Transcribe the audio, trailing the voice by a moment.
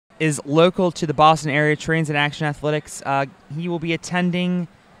is local to the Boston area, trains in action athletics. He will be attending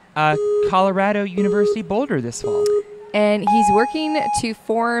Colorado University Boulder this fall. And he's working to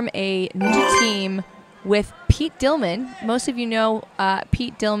form a ninja team with Pete Dillman. Most of you know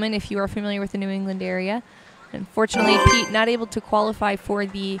Pete Dillman if you are familiar with the New England area. Unfortunately, Pete not able to qualify for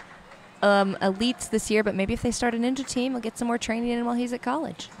the elites this year, but maybe if they start a ninja team, he'll get some more training in while he's at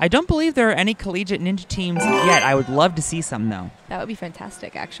college. I don't believe there are any collegiate ninja teams yet. I would love to see some, though. That would be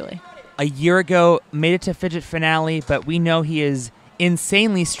fantastic, actually. A year ago, made it to fidget finale, but we know he is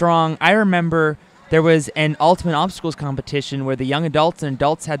insanely strong. I remember there was an ultimate obstacles competition where the young adults and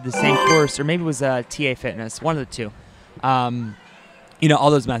adults had the same course, or maybe it was TA Fitness, one of the two. You know, all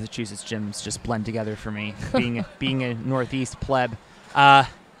those Massachusetts gyms just blend together for me, being a Northeast pleb.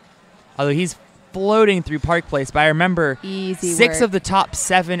 Although he's floating through Park Place, but I remember six of the top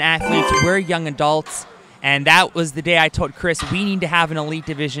 7 athletes were young adults, and that was the day I told Chris we need to have an elite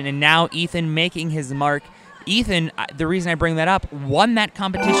division, and now Ethan making his mark. Ethan, the reason I bring that up, won that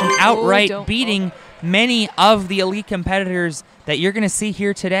competition outright, beating many of the elite competitors that you're going to see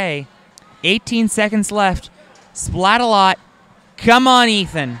here today. 18 seconds left. Splat-a-lot. Come on,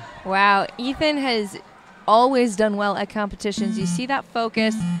 Ethan. Wow, Ethan has always done well at competitions. You see that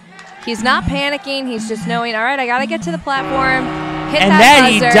focus. He's not panicking. He's just knowing, all right, I got to get to the platform, hit and that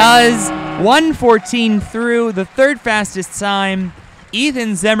then buzzer. He does. 1:14 through, the 3rd fastest time.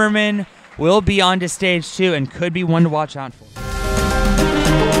 Ethan Zimmerman will be on to stage 2 and could be one to watch out for.